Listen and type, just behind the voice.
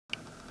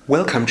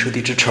Welcome to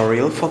the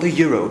tutorial for the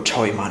Euro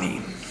toy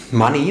money.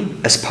 Money,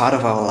 as part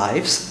of our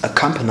lives,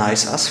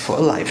 accompanies us for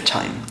a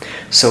lifetime,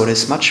 so it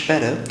is much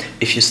better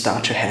if you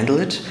start to handle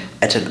it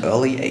at an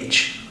early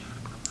age.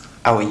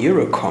 Our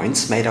Euro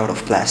coins made out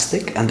of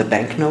plastic and the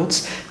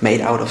banknotes made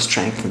out of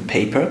strengthened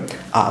paper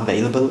are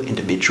available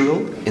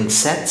individual, in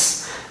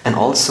sets, and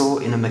also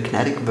in a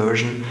magnetic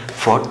version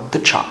for the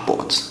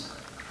chalkboards.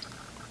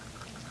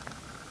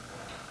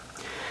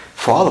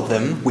 For all of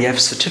them, we have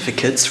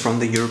certificates from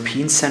the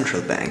European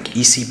Central Bank,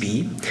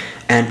 ECB,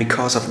 and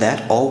because of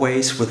that,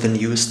 always with the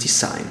newest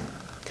design.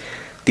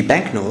 The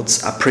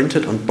banknotes are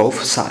printed on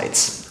both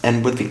sides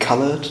and with the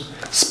colored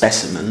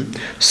specimen,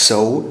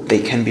 so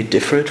they can be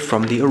different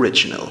from the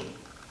original.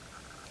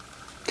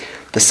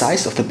 The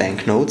size of the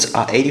banknotes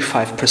are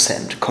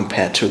 85%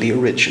 compared to the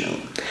original.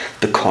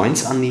 The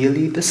coins are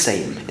nearly the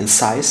same in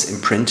size, in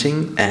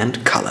printing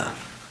and color.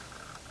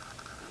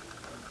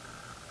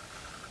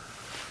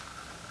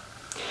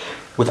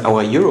 With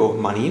our Euro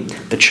money,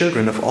 the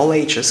children of all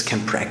ages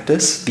can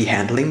practice the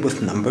handling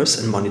with numbers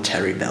and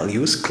monetary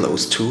values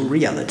close to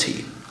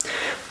reality.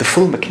 The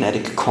full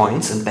magnetic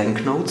coins and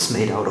banknotes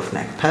made out of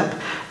NACPAP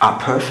are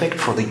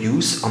perfect for the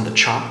use on the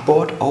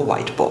chalkboard or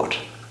whiteboard.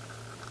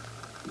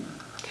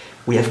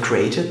 We have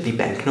created the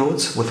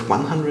banknotes with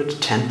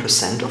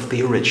 110% of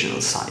the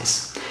original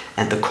size,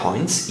 and the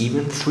coins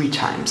even 3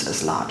 times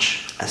as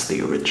large as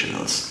the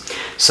originals,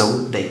 so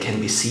they can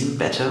be seen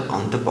better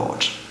on the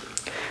board.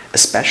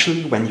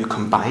 Especially when you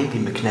combine the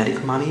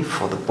magnetic money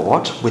for the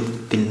board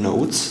with the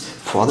notes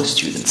for the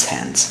students'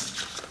 hands.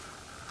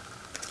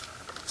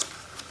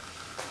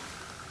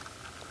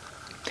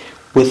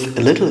 With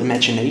a little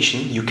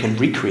imagination, you can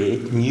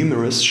recreate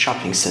numerous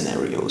shopping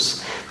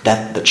scenarios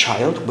that the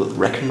child will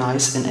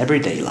recognize in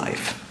everyday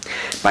life.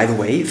 By the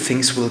way,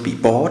 things will be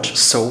bought,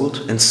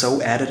 sold, and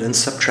so added and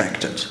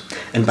subtracted.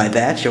 And by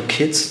that, your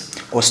kids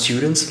or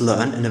students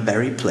learn in a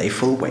very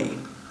playful way.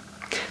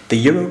 The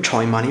Euro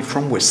toy money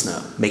from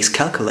Wissner makes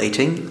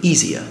calculating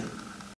easier.